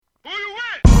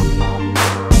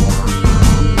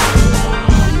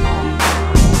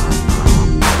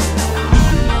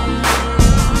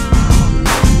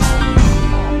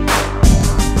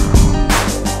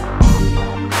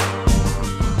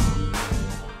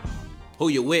Who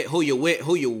you with? Who you with?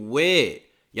 Who you with?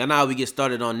 Y'all know how we get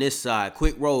started on this side.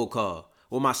 Quick roll call.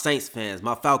 With my Saints fans,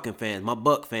 my Falcon fans, my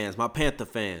Buck fans, my Panther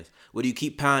fans. Whether you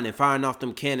keep pounding, firing off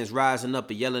them cannons, rising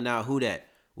up and yelling out who that.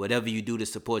 Whatever you do to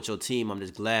support your team, I'm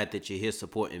just glad that you're here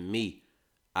supporting me.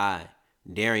 I,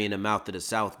 Darian the Mouth of the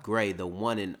South Gray, the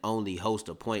one and only host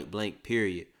of Point Blank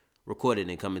Period. Recorded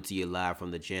and coming to you live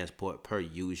from the Jansport per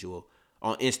usual.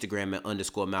 On Instagram at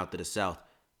 _Mouth of the South.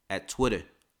 At Twitter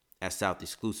at South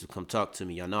Exclusive. Come talk to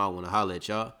me. Y'all know I want to holler at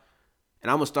y'all.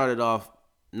 And I'm going to start it off,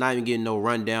 not even getting no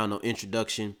rundown, no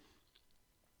introduction.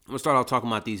 I'm going to start off talking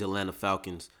about these Atlanta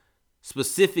Falcons.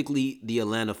 Specifically, the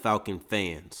Atlanta Falcon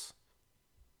fans.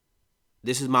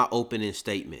 This is my opening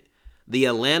statement. The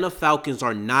Atlanta Falcons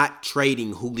are not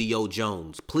trading Julio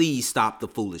Jones. Please stop the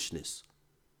foolishness.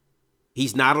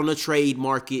 He's not on the trade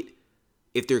market.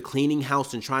 If they're cleaning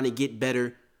house and trying to get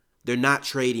better, they're not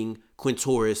trading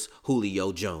Quintorris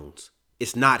Julio Jones.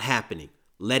 It's not happening.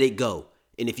 Let it go.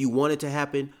 And if you want it to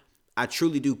happen, I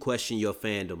truly do question your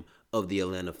fandom of the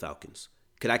Atlanta Falcons.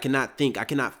 Because I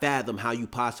cannot fathom how you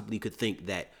possibly could think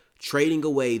that trading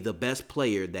away the best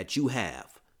player that you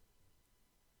have,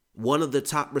 one of the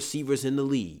top receivers in the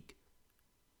league,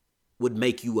 would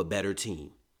make you a better team.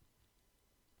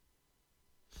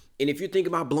 And if you're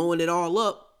thinking about blowing it all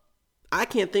up, I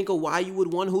can't think of why you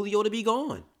would want Julio to be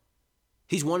gone.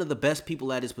 He's one of the best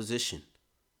people at his position.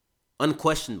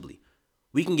 Unquestionably.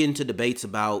 We can get into debates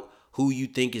about who you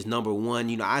think is number one.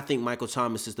 You know, I think Michael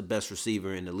Thomas is the best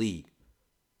receiver in the league.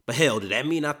 But hell, did that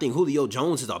mean I think Julio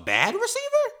Jones is a bad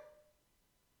receiver?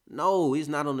 No, he's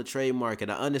not on the trade market.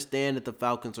 I understand that the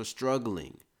Falcons are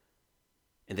struggling.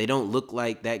 And they don't look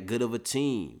like that good of a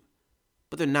team.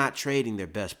 But they're not trading their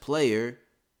best player.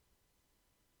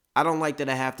 I don't like that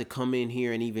I have to come in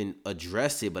here and even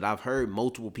address it, but I've heard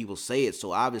multiple people say it,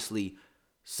 so obviously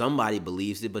somebody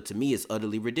believes it, but to me it's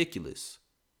utterly ridiculous.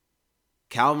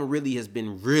 Calvin Ridley has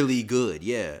been really good,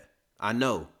 yeah, I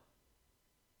know.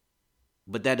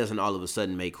 But that doesn't all of a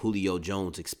sudden make Julio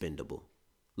Jones expendable.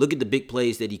 Look at the big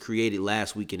plays that he created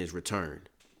last week in his return.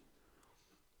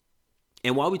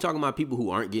 And while we talking about people who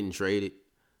aren't getting traded,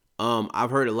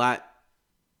 I've heard a lot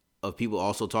of people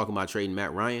also talking about trading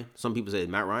Matt Ryan. Some people say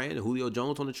Matt Ryan and Julio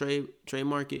Jones on the trade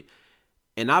market.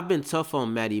 And I've been tough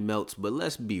on Matty Melts, but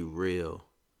let's be real.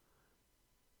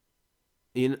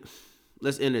 You know,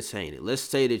 let's entertain it. Let's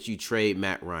say that you trade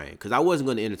Matt Ryan, because I wasn't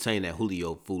going to entertain that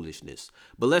Julio foolishness.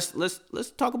 But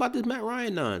let's talk about this Matt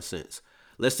Ryan nonsense.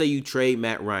 Let's say you trade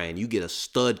Matt Ryan, you get a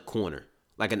stud corner,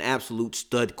 like an absolute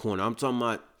stud corner. I'm talking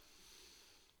about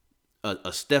a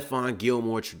Stephon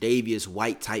Gilmore, Tre'Davious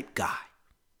White type guy.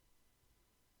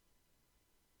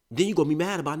 Then you're going to be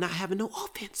mad about not having no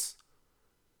offense.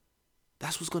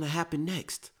 That's what's going to happen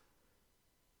next.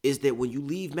 Is that when you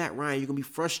leave Matt Ryan, you're going to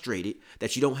be frustrated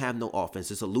that you don't have no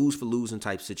offense. It's a lose for losing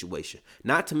type situation.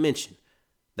 Not to mention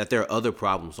that there are other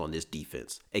problems on this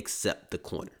defense except the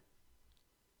corner.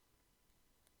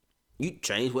 You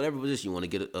change whatever position. You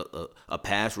want to get a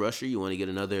pass rusher. You want to get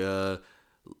another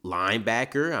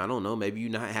linebacker. I don't know. Maybe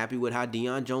you're not happy with how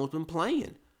Deion Jones been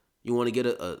playing. You want to get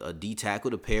a D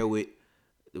tackle to pair with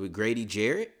Grady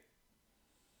Jarrett.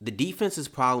 The defense's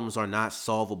problems are not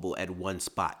solvable at one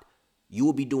spot. You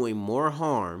will be doing more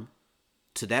harm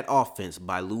to that offense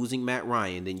by losing Matt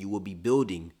Ryan than you will be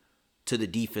building to the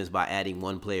defense by adding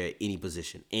one player at any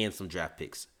position and some draft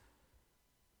picks,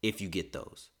 if you get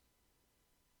those.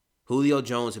 Julio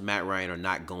Jones and Matt Ryan are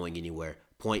not going anywhere.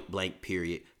 Point blank,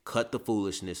 period. Cut the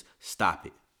foolishness. Stop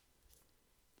it.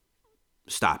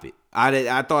 Stop it.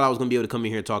 I thought I was going to be able to come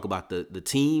in here and talk about the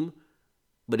team.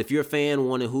 But if you're a fan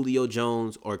wanting Julio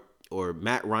Jones or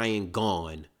Matt Ryan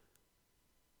gone,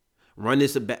 run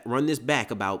this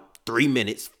back about 3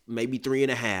 minutes, maybe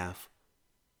 3.5.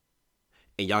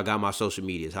 And y'all got my social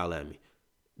medias. Holla at me.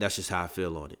 That's just how I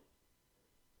feel on it.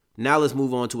 Now let's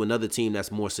move on to another team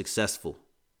that's more successful.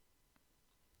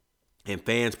 And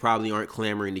fans probably aren't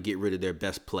clamoring to get rid of their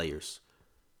best players.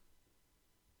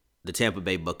 The Tampa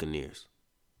Bay Buccaneers.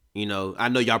 You know, I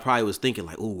know y'all probably was thinking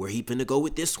like, oh, where he finna go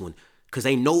with this one? Because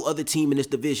ain't no other team in this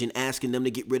division asking them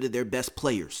to get rid of their best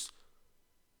players.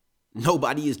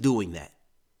 Nobody is doing that.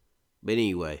 But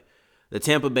anyway, the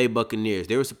Tampa Bay Buccaneers,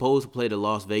 they were supposed to play the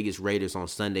Las Vegas Raiders on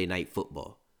Sunday Night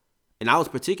Football. And I was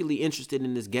particularly interested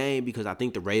in this game because I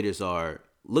think the Raiders are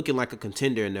looking like a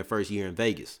contender in their first year in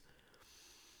Vegas.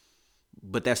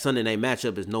 But that Sunday night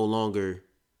matchup is no longer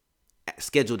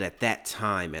scheduled at that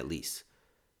time, at least,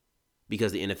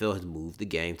 because the NFL has moved the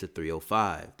game to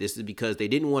 3:05. This is because they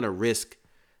didn't want to risk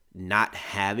not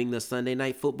having the Sunday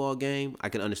Night Football game. I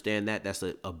can understand that. That's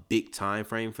a big time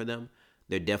frame for them.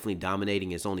 They're definitely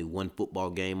dominating. It's only one football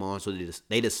game on, so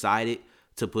they decided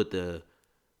to put the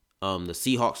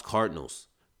Seahawks Cardinals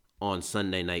on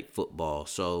Sunday Night Football.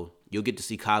 So you'll get to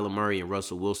see Kyler Murray and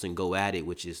Russell Wilson go at it,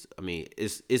 which is, I mean,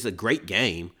 it's a great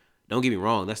game. Don't get me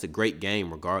wrong, that's a great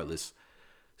game regardless.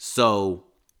 So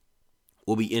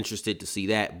we'll be interested to see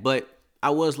that. But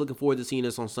I was looking forward to seeing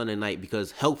this on Sunday night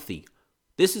because healthy.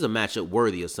 This is a matchup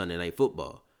worthy of Sunday Night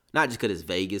Football. Not just because it's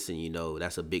Vegas and,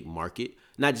 that's a big market.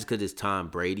 Not just because it's Tom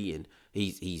Brady and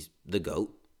he's the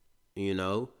GOAT,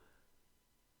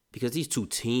 Because these two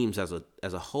teams as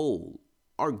a whole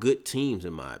are good teams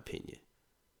in my opinion.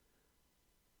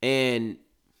 And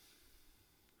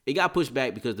it got pushed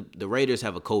back because the Raiders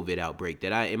have a COVID outbreak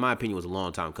that in my opinion, was a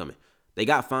long time coming. They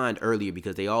got fined earlier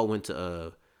because they all went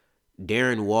to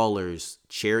Darren Waller's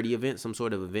charity event, some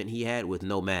sort of event he had with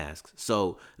no masks.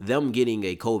 So them getting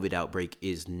a COVID outbreak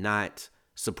is not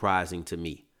surprising to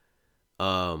me.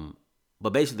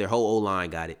 But basically their whole O-line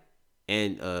got it.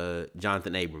 And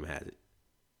Jonathan Abram has it.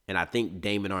 And I think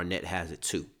Damon Arnett has it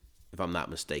too, if I'm not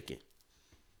mistaken.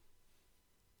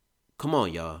 Come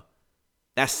on, y'all.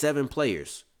 That's 7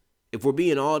 players. If we're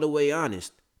being all the way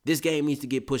honest, this game needs to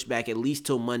get pushed back at least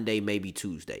till Monday, maybe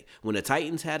Tuesday. When the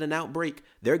Titans had an outbreak,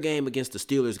 their game against the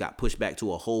Steelers got pushed back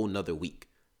to a whole nother week.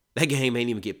 That game ain't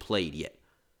even get played yet.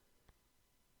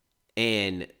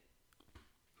 And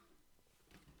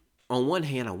on one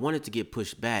hand, I wanted to get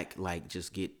pushed back, like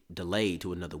just get delayed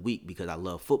to another week because I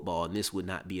love football, and this would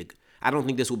not be I don't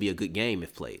think this will be a good game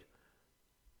if played.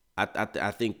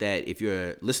 I think that if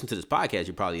you're listening to this podcast,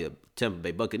 you're probably a Tampa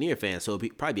Bay Buccaneer fan, so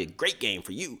it'd probably be a great game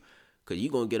for you. Cause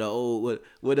you're gonna get you're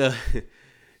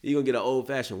gonna get an old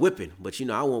fashioned whipping. But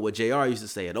I want what JR used to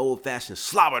say, an old fashioned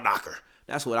slobber knocker.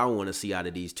 That's what I want to see out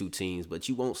of these two teams, but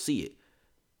you won't see it.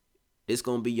 It's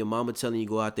gonna be your mama telling you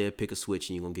go out there, pick a switch,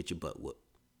 and you're gonna get your butt whooped.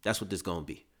 That's what this gonna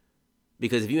be.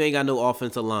 Because if you ain't got no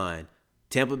offensive line,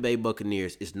 Tampa Bay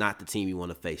Buccaneers is not the team you want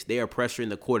to face. They are pressuring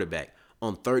the quarterback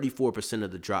on 34%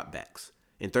 of the dropbacks.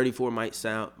 And 34 might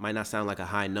not sound like a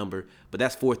high number, but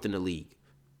that's 4th in the league.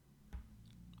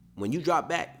 When you drop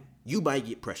back, you might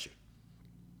get pressure.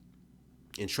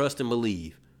 And trust and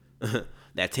believe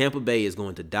that Tampa Bay is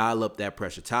going to dial up that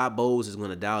pressure. Todd Bowles is going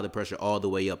to dial the pressure all the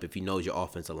way up if he knows your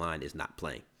offensive line is not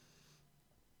playing.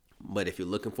 But if you're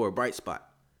looking for a bright spot,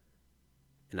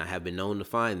 and I have been known to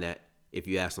find that, if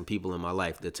you ask some people in my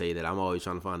life, they'll tell you that I'm always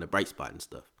trying to find a bright spot and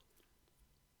stuff.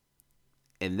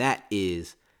 And that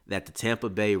is that the Tampa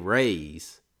Bay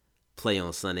Rays play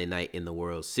on Sunday night in the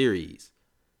World Series.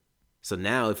 So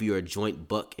now if you're a joint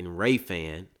Buck and Ray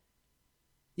fan,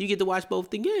 you get to watch both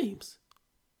the games.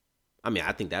 I mean,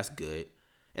 I think that's good.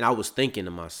 And I was thinking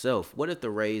to myself, what if the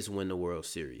Rays win the World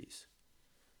Series?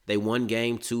 They won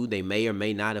game 2. They may or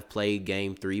may not have played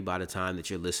game 3 by the time that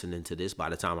you're listening to this.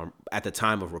 At the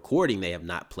time of recording, they have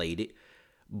not played it.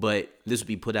 But this will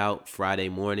be put out Friday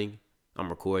morning. I'm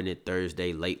recording it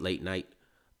Thursday, late night.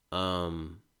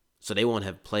 So they won't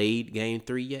have played game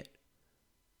 3 yet.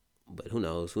 But who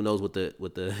knows? Who knows what the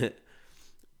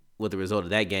what the result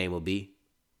of that game will be?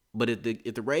 But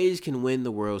if the Rays can win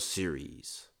the World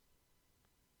Series,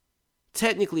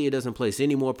 technically it doesn't place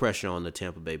any more pressure on the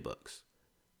Tampa Bay Bucks.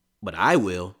 But I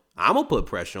will. I'm going to put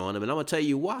pressure on them, and I'm going to tell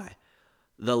you why.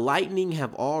 The Lightning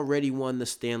have already won the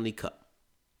Stanley Cup.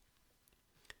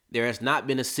 There has not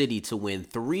been a city to win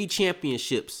 3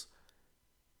 championships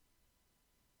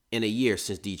in a year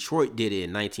since Detroit did it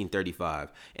in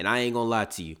 1935. And I ain't going to lie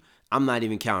to you. I'm not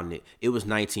even counting it. It was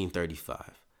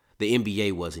 1935. The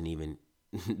NBA wasn't even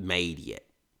made yet.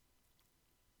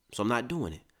 So I'm not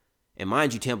doing it. And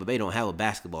mind you, Tampa Bay don't have a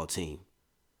basketball team.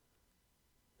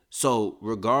 So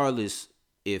regardless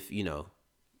if,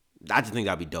 I just think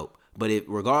that'd be dope. But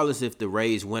regardless if the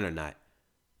Rays win or not,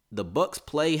 the Bucks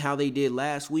play how they did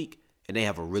last week, and they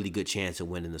have a really good chance of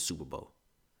winning the Super Bowl.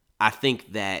 I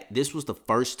think that this was the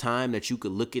first time that you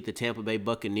could look at the Tampa Bay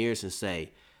Buccaneers and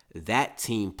say, that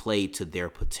team played to their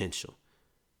potential.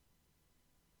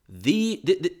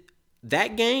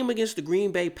 That game against the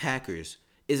Green Bay Packers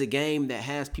is a game that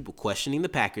has people questioning the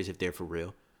Packers if they're for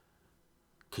real.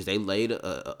 Because they laid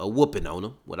a whooping on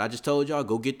them. What I just told y'all,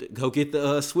 go get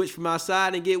the switch from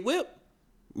outside and get whipped.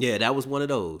 Yeah, that was one of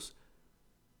those.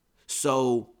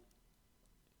 So,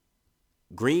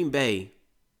 Green Bay,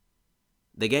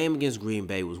 the game against Green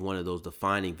Bay was one of those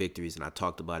defining victories, and I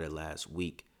talked about it last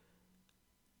week.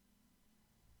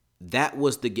 That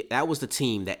was the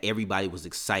team that everybody was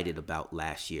excited about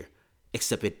last year,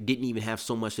 except it didn't even have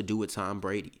so much to do with Tom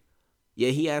Brady. Yeah,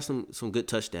 he had some good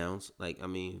touchdowns.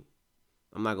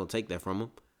 I'm not going to take that from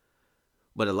him.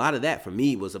 But a lot of that, for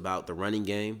me, was about the running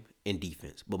game and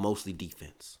defense, but mostly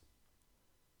defense.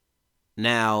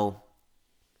 Now,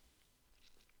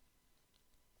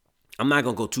 I'm not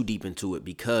going to go too deep into it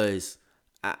because,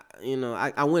 I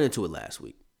went into it last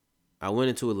week.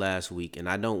 And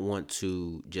I don't want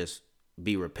to just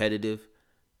be repetitive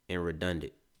and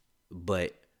redundant.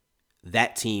 But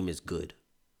that team is good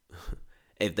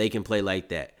if they can play like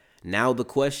that. Now the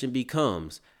question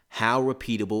becomes, how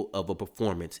repeatable of a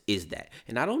performance is that?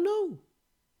 And I don't know.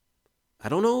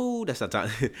 That's how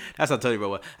Tony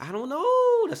Romo. I don't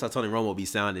know. That's how Tony Romo be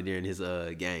sounding during his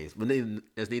games. But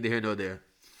there's neither here nor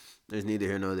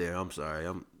there. I'm sorry.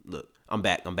 I'm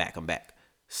back.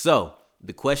 So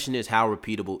the question is, how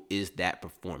repeatable is that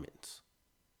performance?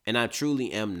 And I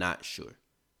truly am not sure.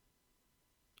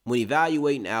 When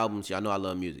evaluating albums, y'all know I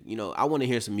love music. I want to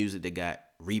hear some music that got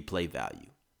replay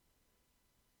value.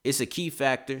 It's a key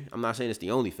factor. I'm not saying it's the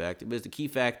only factor, but it's the key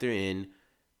factor in,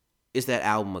 is that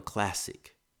album a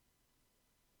classic?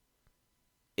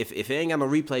 If it ain't got no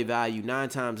replay value 9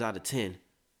 times out of 10,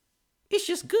 it's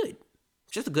just good.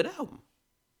 It's just a good album.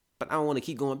 But I don't want to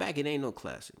keep going back. It ain't no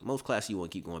classic. Most classics you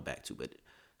want to keep going back to, but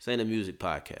this ain't a music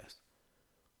podcast.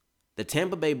 The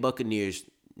Tampa Bay Buccaneers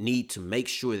need to make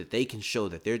sure that they can show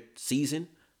that their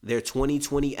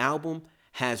 2020 album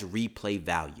has replay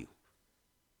value.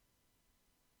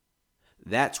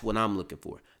 That's what I'm looking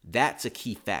for. That's a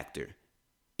key factor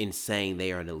in saying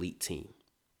they are an elite team.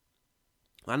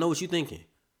 I know what you're thinking.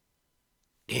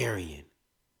 Darian.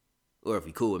 Or if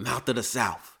you cool with Mouth of the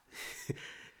South.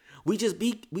 we just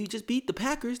beat the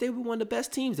Packers. They were one of the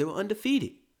best teams. They were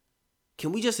undefeated.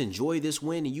 Can we just enjoy this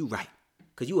win? And you right.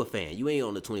 Because you a fan. You ain't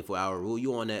on the 24-hour rule.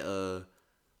 You on that,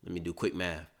 let me do quick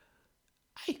math.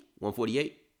 Hey,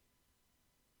 148?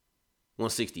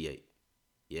 168.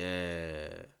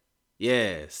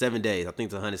 Yeah, 7 days. I think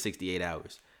it's 168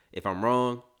 hours. If I'm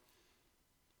wrong,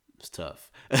 it's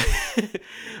tough.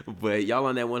 But y'all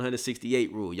on that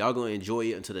 168 rule. Y'all going to enjoy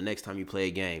it until the next time you play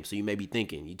a game. So you may be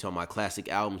thinking, you talking about classic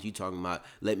albums, you talking about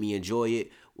let me enjoy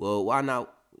it. Well, why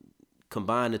not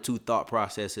combine the two thought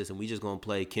processes and we just going to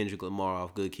play Kendrick Lamar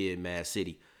off Good Kid, Mad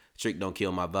City. Trick Don't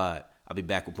Kill My Vibe. I'll be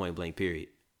back with Point Blank, period.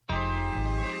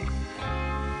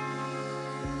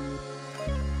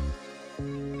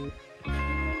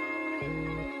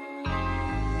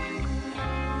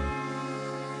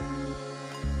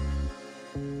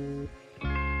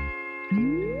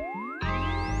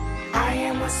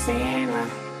 Sinner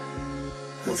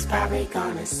who's probably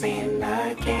gonna sin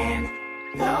again.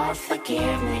 Lord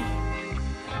forgive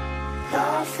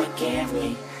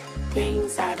me,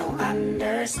 things I don't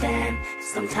understand.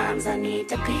 Sometimes I need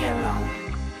to be alone.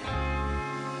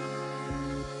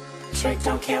 Trick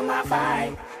don't kill my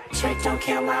vibe.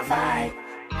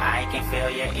 I can feel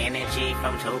your energy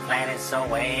from 2 planets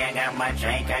away. I got my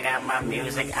drink, I got my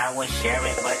music, I would share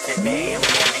it, but today I'm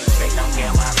feeling trick don't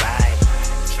kill my vibe.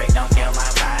 Trick don't kill my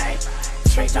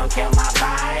vibe. Trick don't kill my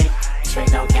vibe. Trick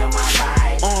don't kill my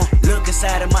vibe. Look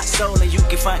inside of my soul and you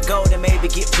can find gold and maybe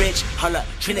get rich. Hold up,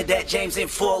 Trinidad James in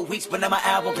 4 weeks, but now my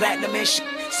album platinum and shit.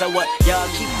 So what? Y'all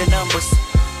keep the numbers.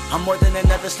 I'm more than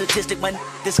another statistic, man.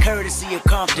 This courtesy of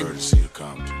Compton.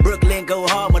 Brooklyn go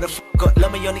hard, motherfucker.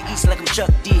 Love me on the east like I'm Chuck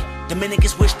D.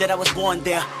 Dominicans wish that I was born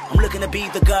there. I'm looking to be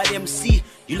the God MC.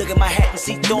 You look at my hat and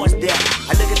see thorns there.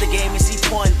 I look at the game and see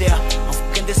porn there. I'm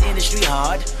fucking this industry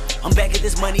hard. I'm back at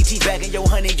this money, teabagging your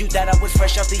honey. You thought I was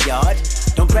fresh off the yard.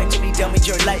 Don't brag to me, dummy,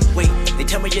 you're lightweight. They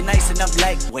tell me you're nice and I'm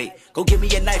lightweight. Go give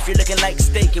me a knife, you're looking like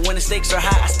steak. And when the stakes are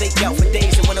high, I stake out for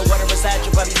days. And when the water resides,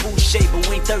 your body food shape. But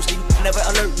we ain't thirsty, never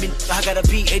alert me. I got a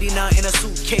B89 in a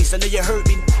suitcase. I know you heard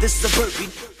me, this is a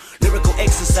burpee. Lyrical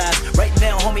exercise. Right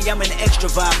now, homie, I'm in the extra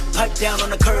vibe. Pipe down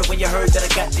on the curve when you heard that I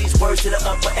got these words to the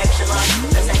upper echelon.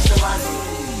 That's excellent.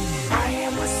 I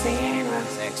am a sinner.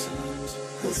 That's excellent.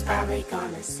 Who's probably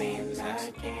gonna sin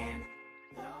again.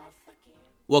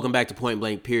 Welcome back to Point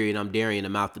Blank, period. I'm Darian, the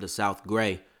Mouth of the South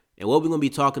Gray. And what we're going to be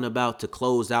talking about to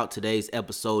close out today's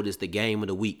episode is the game of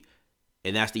the week.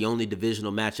 And that's the only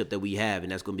divisional matchup that we have.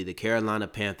 And that's going to be the Carolina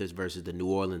Panthers versus the New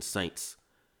Orleans Saints.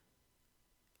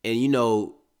 And, you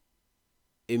know,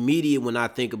 immediate when I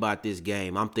think about this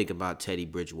game, I'm thinking about Teddy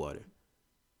Bridgewater.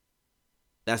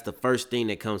 That's the first thing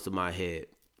that comes to my head.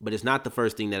 But it's not the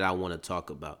first thing that I want to talk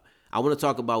about. I want to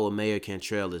talk about what Mayor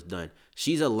Cantrell has done.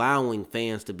 She's allowing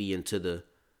fans to be into the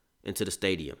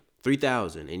stadium.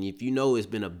 3,000. And if you know, it's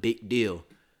been a big deal.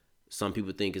 Some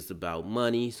people think it's about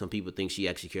money. Some people think she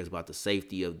actually cares about the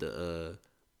safety of the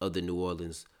New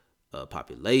Orleans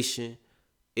population.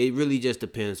 It really just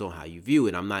depends on how you view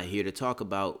it. I'm not here to talk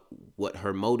about what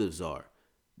her motives are.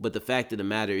 But the fact of the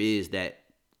matter is that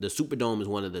the Superdome is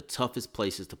one of the toughest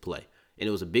places to play. And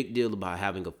it was a big deal about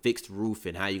having a fixed roof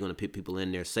and how you're going to put people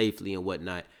in there safely and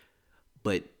whatnot.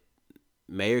 But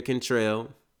Mayor Cantrell.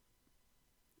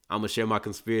 I'm going to share my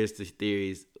conspiracy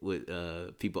theories with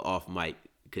people off mic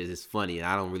because it's funny and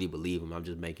I don't really believe them. I'm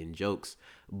just making jokes.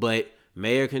 But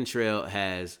Mayor Cantrell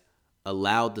has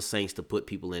allowed the Saints to put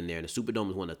people in there. And the Superdome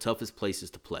is one of the toughest places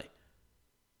to play.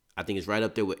 I think it's right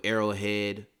up there with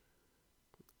Arrowhead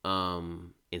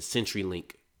and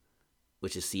CenturyLink,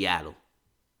 which is Seattle.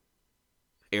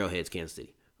 Arrowhead's Kansas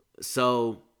City.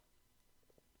 So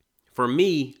for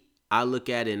me, I look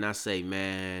at it and I say,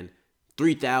 man,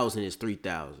 3,000 is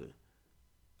 3,000.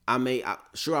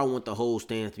 Sure, I want the whole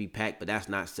stands to be packed, but that's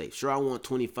not safe. Sure, I want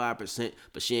 25%,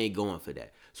 but she ain't going for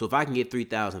that. So if I can get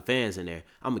 3,000 fans in there,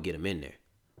 I'm going to get them in there.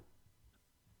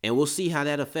 And we'll see how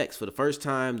that affects. For the first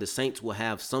time, the Saints will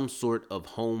have some sort of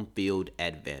home field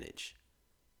advantage.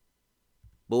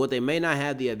 But what they may not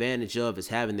have the advantage of is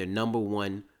having their number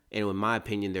one, and in my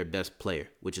opinion, their best player,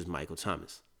 which is Michael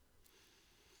Thomas.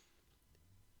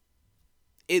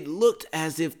 It looked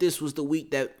as if this was the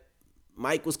week that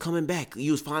Mike was coming back.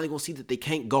 You was finally going to see that they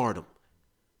can't guard him.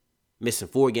 Missing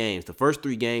 4 games. The first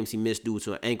 3 games he missed due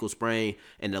to an ankle sprain,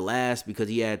 and the last because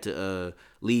he had to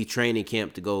leave training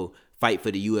camp to go fight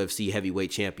for the UFC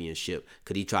heavyweight championship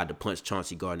because he tried to punch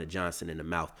Chauncey Gardner-Johnson in the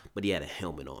mouth, but he had a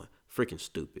helmet on. Freaking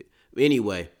stupid.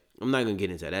 Anyway, I'm not going to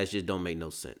get into that. That just don't make no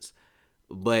sense.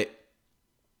 But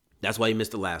that's why he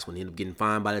missed the last one. He ended up getting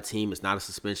fined by the team. It's not a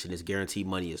suspension. His guaranteed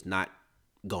money is not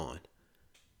gone.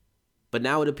 But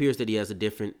now it appears that he has a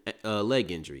different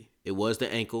leg injury. It was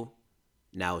the ankle.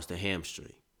 Now it's the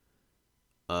hamstring.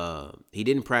 He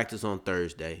didn't practice on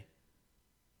Thursday.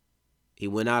 He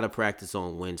went out of practice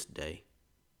on Wednesday.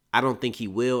 I don't think he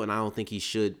will, and I don't think he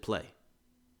should play.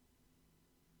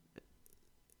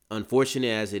 Unfortunate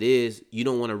as it is, you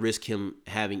don't want to risk him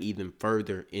having even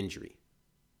further injury.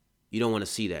 You don't want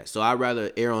to see that. So I'd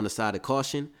rather err on the side of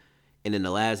caution. And in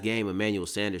the last game, Emmanuel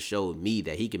Sanders showed me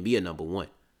that he can be a number one.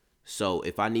 So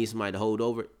if I need somebody to hold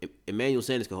over, Emmanuel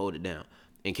Sanders can hold it down.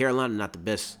 And Carolina not the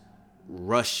best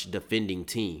rush defending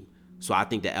team. So I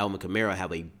think that Alvin Kamara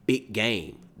have a big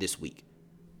game this week.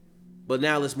 But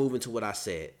now let's move into what I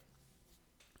said.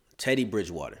 Teddy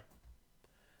Bridgewater.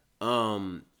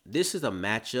 This is a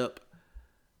matchup.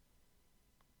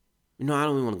 I don't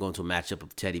even want to go into a matchup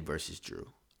of Teddy versus Drew.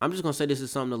 I'm just going to say this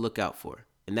is something to look out for.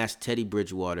 And that's Teddy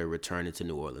Bridgewater returning to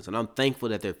New Orleans. And I'm thankful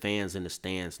that there are fans in the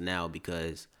stands now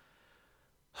because,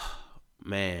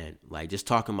 man, like just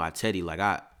talking about Teddy, like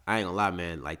I ain't gonna lie,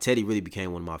 man, like Teddy really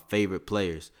became one of my favorite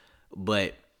players.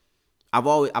 But I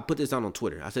put this out on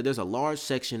Twitter. I said there's a large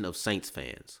section of Saints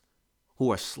fans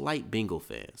who are slight Bengal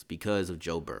fans because of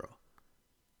Joe Burrow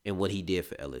and what he did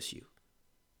for LSU.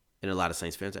 And a lot of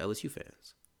Saints fans are LSU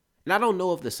fans. And I don't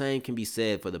know if the same can be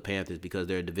said for the Panthers because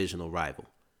they're a divisional rival.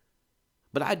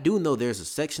 But I do know there's a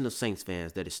section of Saints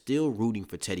fans that is still rooting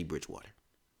for Teddy Bridgewater.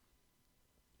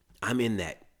 I'm in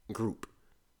that group.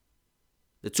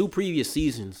 The 2 previous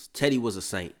seasons, Teddy was a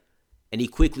Saint, and he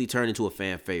quickly turned into a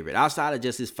fan favorite. Outside of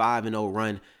just his 5-0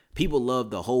 run, people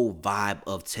loved the whole vibe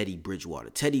of Teddy Bridgewater.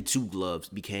 Teddy Two Gloves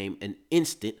became an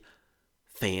instant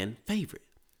fan favorite.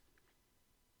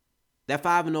 That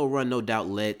 5-0 run no doubt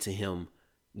led to him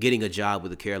getting a job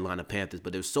with the Carolina Panthers,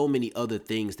 but there's so many other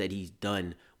things that he's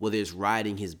done, whether it's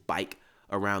riding his bike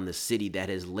around the city, that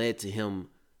has led to him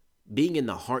being in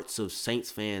the hearts of Saints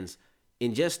fans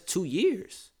in just 2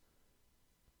 years.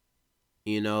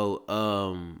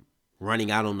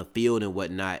 Running out on the field and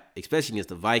whatnot, especially against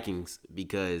the Vikings,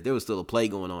 because there was still a play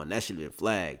going on. That should have been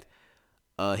flagged.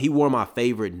 He wore my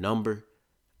favorite number,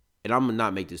 and I'm going to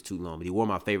not make this too long, but he wore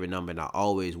my favorite number, and I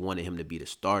always wanted him to be the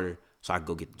starter so I could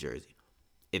go get the jersey.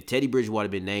 If Teddy Bridgewater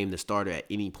had been named the starter at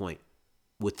any point,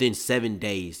 within 7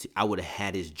 days, I would have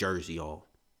had his jersey on.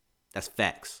 That's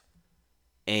facts.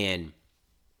 And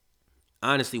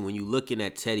honestly, when you're looking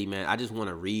at Teddy, man, I just want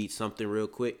to read something real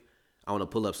quick. I want to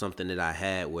pull up something that I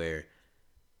had where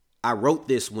I wrote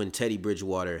this when Teddy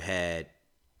Bridgewater had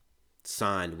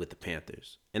signed with the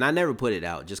Panthers. And I never put it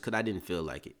out just because I didn't feel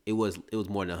like it. It was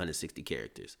more than 160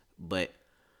 characters. But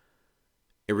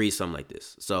it reads something like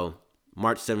this. So,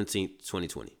 March 17th,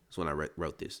 2020 is when I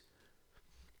wrote this.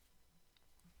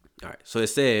 All right. So it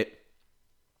said,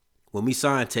 when we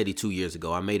signed Teddy 2 years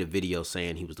ago, I made a video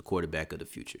saying he was the quarterback of the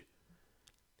future.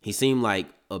 He seemed like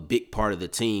a big part of the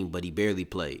team, but he barely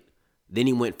played. Then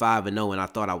he went 5-0, and I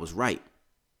thought I was right.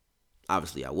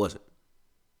 Obviously, I wasn't.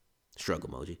 Shrug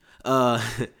emoji.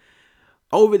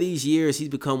 Over these years, he's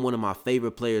become one of my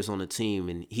favorite players on the team,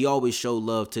 and he always showed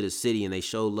love to the city, and they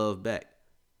showed love back.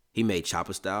 He made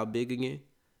Chopper Style big again.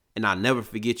 And I'll never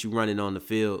forget you running on the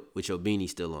field with your beanie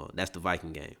still on. That's the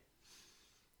Viking game.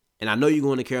 And I know you're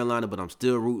going to Carolina, but I'm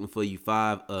still rooting for you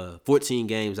 14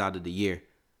 games out of the year.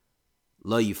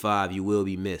 Love you, 5. You will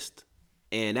be missed.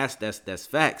 And that's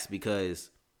facts because,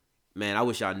 man, I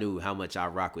wish I knew how much I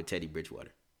rock with Teddy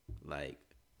Bridgewater. Like,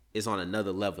 it's on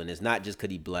another level. And it's not just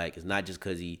because he black. It's not just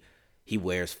because he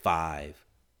wears 5.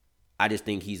 I just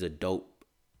think he has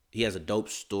a dope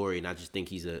story, and I just think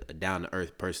he's a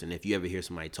down-to-earth person. If you ever hear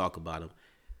somebody talk about him,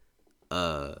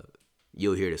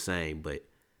 you'll hear the same. But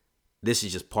this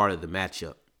is just part of the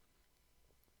matchup.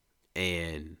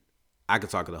 And I could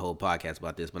talk the whole podcast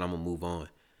about this, but I'm going to move on.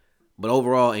 But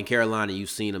overall, in Carolina, you've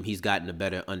seen him. He's gotten a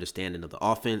better understanding of the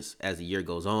offense as the year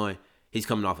goes on. He's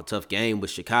coming off a tough game with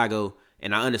Chicago.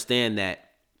 And I understand that,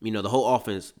 the whole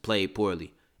offense played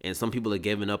poorly. And some people are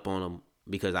giving up on him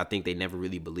because I think they never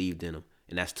really believed in him.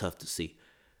 And that's tough to see.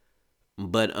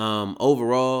 But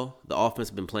overall, the offense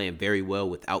has been playing very well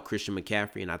without Christian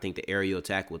McCaffrey. And I think the aerial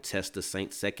attack will test the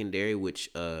Saints secondary, which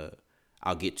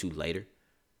I'll get to later.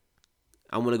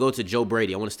 I'm going to go to Joe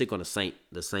Brady. I want to stick on the Saint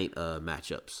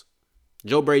matchups.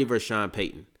 Joe Brady versus Sean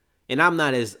Payton. And I'm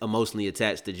not as emotionally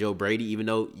attached to Joe Brady, even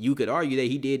though you could argue that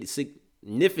he did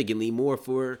significantly more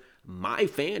for my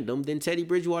fandom than Teddy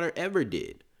Bridgewater ever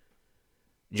did.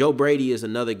 Joe Brady is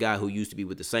another guy who used to be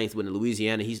with the Saints, but in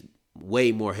Louisiana, he's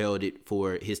way more heralded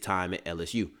for his time at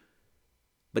LSU.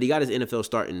 But he got his NFL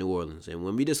start in New Orleans. And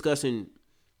when we're discussing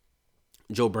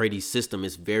Joe Brady's system,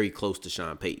 it's very close to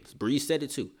Sean Payton's. Breeze said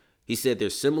it too. He said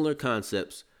there's similar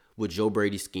concepts with Joe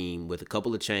Brady's scheme with a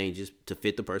couple of changes to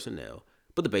fit the personnel,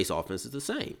 but the base offense is the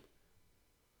same.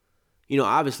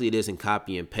 Obviously it isn't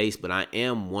copy and paste, but I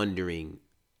am wondering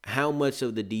how much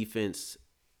the defense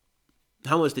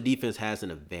has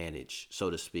an advantage, so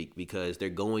to speak, because they're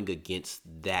going against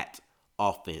that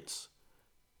offense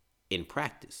in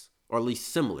practice, or at least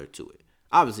similar to it.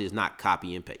 Obviously it's not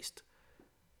copy and paste.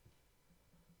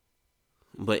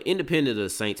 But independent of the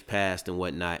Saints' past and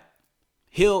whatnot,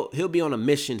 he'll be on a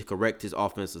mission to correct his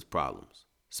offense's problems,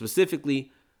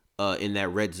 specifically in that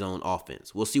red zone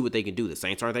offense. We'll see what they can do. The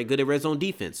Saints aren't that good at red zone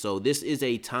defense, so this is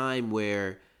a time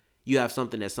where you have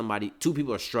something that two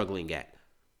people are struggling at.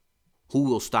 Who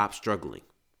will stop struggling?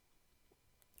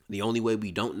 The only way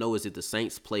we don't know is if the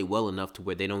Saints play well enough to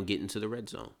where they don't get into the red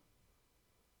zone.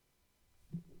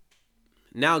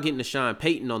 Now getting to Sean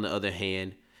Payton, on the other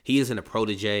hand, he isn't a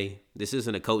protege. This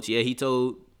isn't a coach. Yeah, he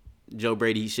told Joe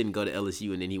Brady he shouldn't go to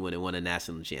LSU, and then he went and won a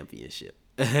national championship.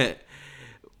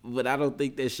 But I don't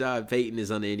think that Sean Payton is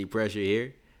under any pressure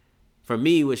here. For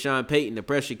me, with Sean Payton, the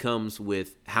pressure comes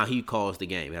with how he calls the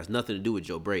game. It has nothing to do with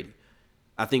Joe Brady.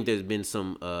 I think there's been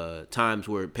some times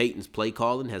where Payton's play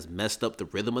calling has messed up the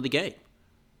rhythm of the game.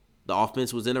 The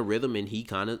offense was in a rhythm, and he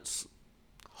kind of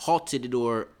halted it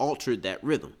or altered that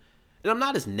rhythm. And I'm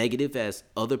not as negative as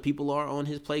other people are on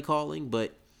his play calling,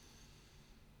 but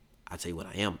I'll tell you what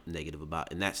I am negative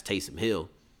about, and that's Taysom Hill.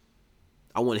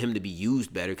 I want him to be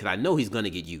used better because I know he's going to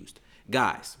get used.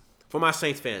 Guys, for my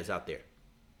Saints fans out there,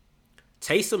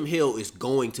 Taysom Hill is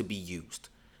going to be used.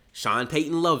 Sean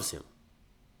Payton loves him.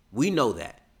 We know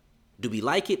that. Do we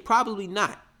like it? Probably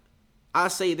not. I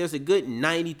say there's a good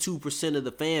 92% of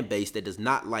the fan base that does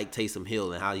not like Taysom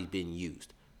Hill and how he's being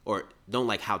used, or don't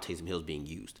like how Taysom Hill is being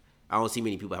used. I don't see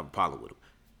many people have a problem with him.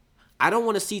 I don't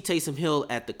want to see Taysom Hill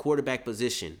at the quarterback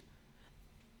position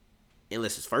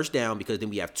unless it's first down, because then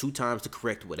we have 2 times to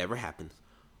correct whatever happens.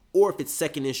 Or if it's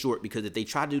second and short, because if they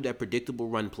try to do that predictable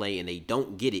run play and they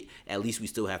don't get it, at least we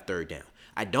still have third down.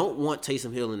 I don't want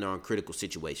Taysom Hill in there on critical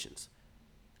situations.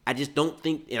 I just don't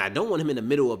think, and I don't want him in the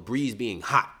middle of Breeze being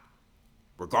hot,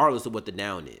 regardless of what the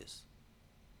down is.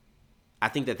 I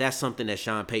think that that's something that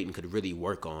Sean Payton could really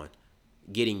work on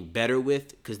getting better with,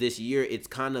 because this year it's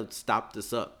kind of stopped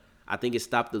us up. I think it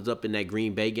stopped us up in that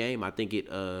Green Bay game. I think it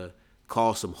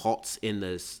caused some halts in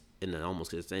the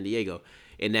almost San Diego,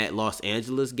 in that Los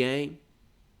Angeles game.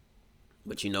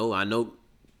 But I know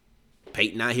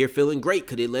Payton out here feeling great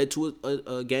because it led to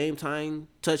a game time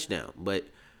touchdown. But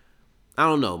I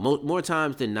don't know. More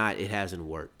times than not, it hasn't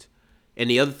worked. And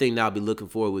the other thing that I'll be looking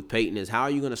for with Payton is, how are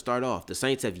you going to start off? The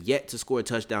Saints have yet to score a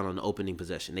touchdown on the opening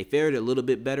possession. They fared a little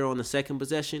bit better on the second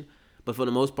possession, but for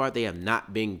the most part, they have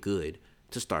not been good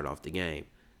to start off the game,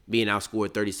 being outscored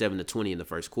 37-20 in the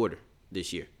first quarter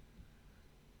this year.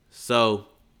 So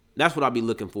that's what I'll be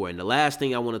looking for. And the last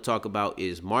thing I want to talk about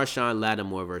is Marshawn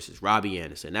Lattimore versus Robbie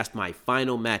Anderson. That's my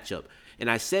final matchup.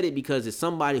 And I said it because it's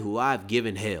somebody who I've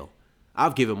given hell.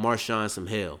 I've given Marshawn some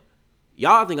hell.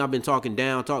 Y'all think I've been talking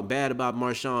bad about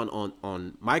Marshawn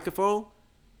on microphone?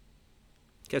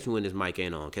 Catch me when this mic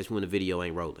ain't on. Catch me when the video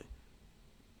ain't rolling.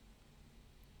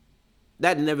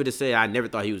 That never to say I never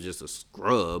thought he was just a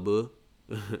scrub.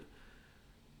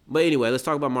 But anyway, let's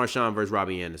talk about Marshawn versus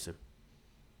Robbie Anderson.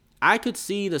 I could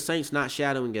see the Saints not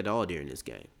shadowing at all during this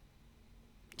game.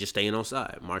 just staying on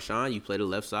side. Marshawn, you play the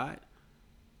left side.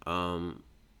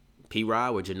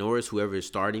 P-Rod or Janoris, whoever is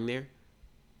starting there,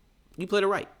 you play the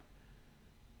right.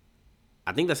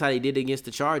 I think that's how they did it against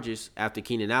the Chargers after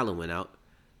Keenan Allen went out.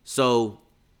 So,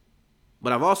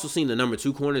 but I've also seen the number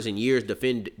 2 corners in years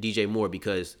defend DJ Moore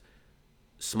because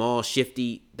small,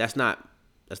 shifty, that's not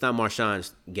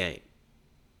Marshawn's game.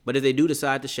 But if they do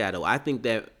decide to shadow, I think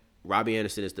that Robbie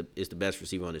Anderson is the best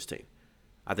receiver on this team.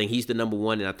 I think he's the number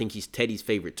 1, and I think he's Teddy's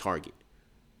favorite target.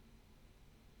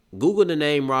 Google the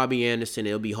name Robbie Anderson.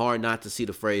 It'll be hard not to see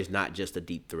the phrase, not just a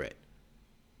deep threat.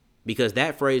 Because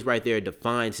that phrase right there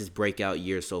defines his breakout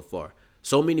year so far.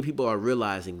 So many people are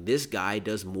realizing this guy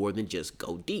does more than just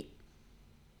go deep.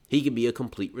 He can be a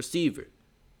complete receiver.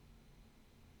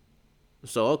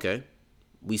 So, okay.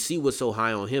 We see what's so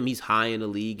high on him. He's high in the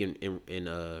league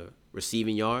in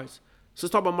receiving yards. So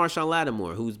let's talk about Marshon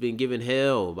Lattimore, who's been given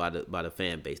hell by the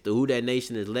fan base. The Who Dat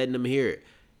Nation is letting him hear it.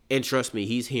 And trust me,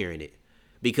 he's hearing it.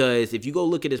 Because if you go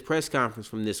look at his press conference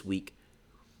from this week,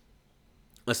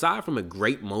 aside from a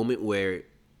great moment where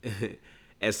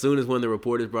as soon as one of the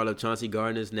reporters brought up Chauncey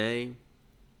Gardner's name,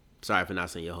 sorry for not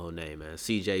saying your whole name, man,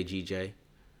 CJGJ.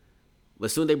 But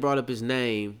as soon as they brought up his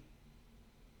name,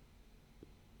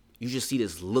 you just see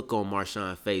this look on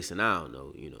Marshon's face, and I don't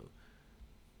know,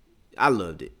 I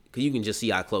loved it. Because you can just see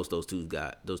how close those two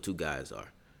guys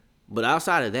are. But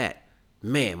outside of that,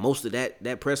 man, most of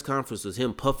that press conference was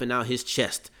him puffing out his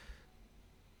chest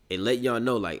and letting y'all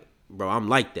know, like, bro, I'm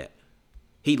like that.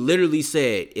 He literally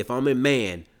said, if I'm in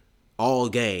man all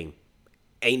game,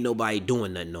 ain't nobody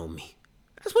doing nothing on me.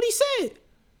 That's what he said.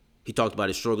 He talked about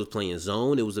his struggles playing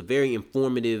zone. It was a very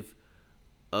informative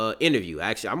interview.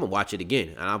 Actually, I'm going to watch it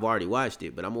again. And I've already watched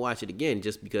it, but I'm going to watch it again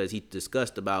just because he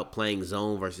discussed about playing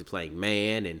zone versus playing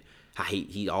man and how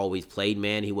he always played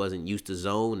man. He wasn't used to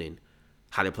zone and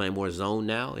how they're playing more zone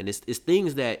now. And it's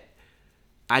things that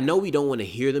I know we don't want to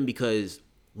hear them because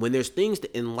when there's things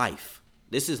in life,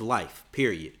 this is life,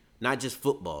 period, not just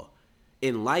football.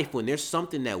 In life, when there's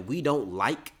something that we don't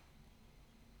like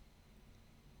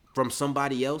from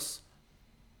somebody else,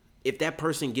 if that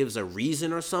person gives a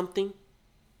reason or something,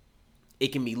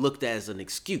 it can be looked at as an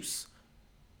excuse.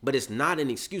 But it's not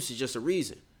an excuse, it's just a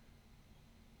reason.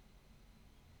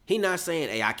 He not saying,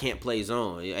 hey, I can't play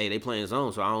zone. Hey, they playing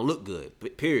zone, so I don't look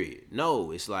good, period.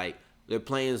 No, it's like they're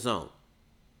playing zone.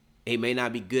 He may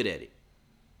not be good at it.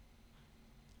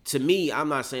 To me, I'm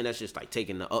not saying that's just like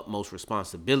taking the utmost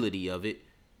responsibility of it,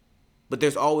 but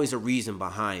there's always a reason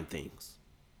behind things.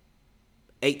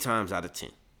 8 times out of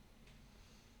 10.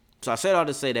 So I said all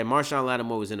to say that Marshon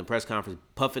Lattimore was in the press conference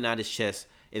puffing out his chest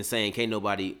and saying, can't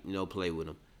nobody, play with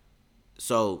him.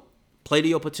 So play to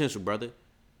your potential, brother.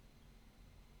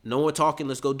 No more talking,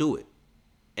 let's go do it.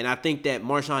 And I think that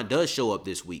Marshon does show up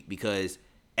this week because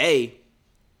A,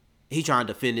 he trying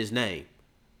to defend his name.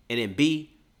 And then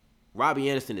B, Robbie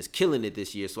Anderson is killing it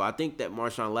this year. So I think that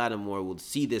Marshon Lattimore will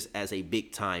see this as a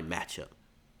big-time matchup.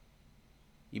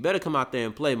 You better come out there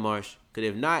and play, Marsh. Because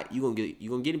if not, you're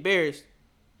gonna get embarrassed.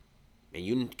 And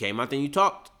you came out there and you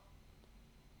talked.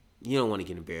 You don't want to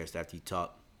get embarrassed after you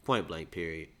talk. Point blank,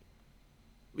 period.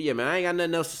 But yeah, man, I ain't got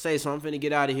nothing else to say, so I'm finna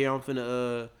get out of here. I'm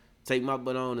finna take my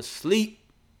butt on to sleep.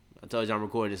 I told you I'm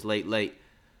recording this late.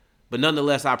 But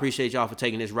nonetheless, I appreciate y'all for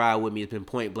taking this ride with me. It's been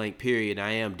point blank, period.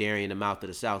 I am Darian, the mouth of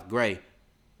the South Gray.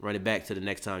 Run it back to the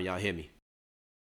next time y'all hear me.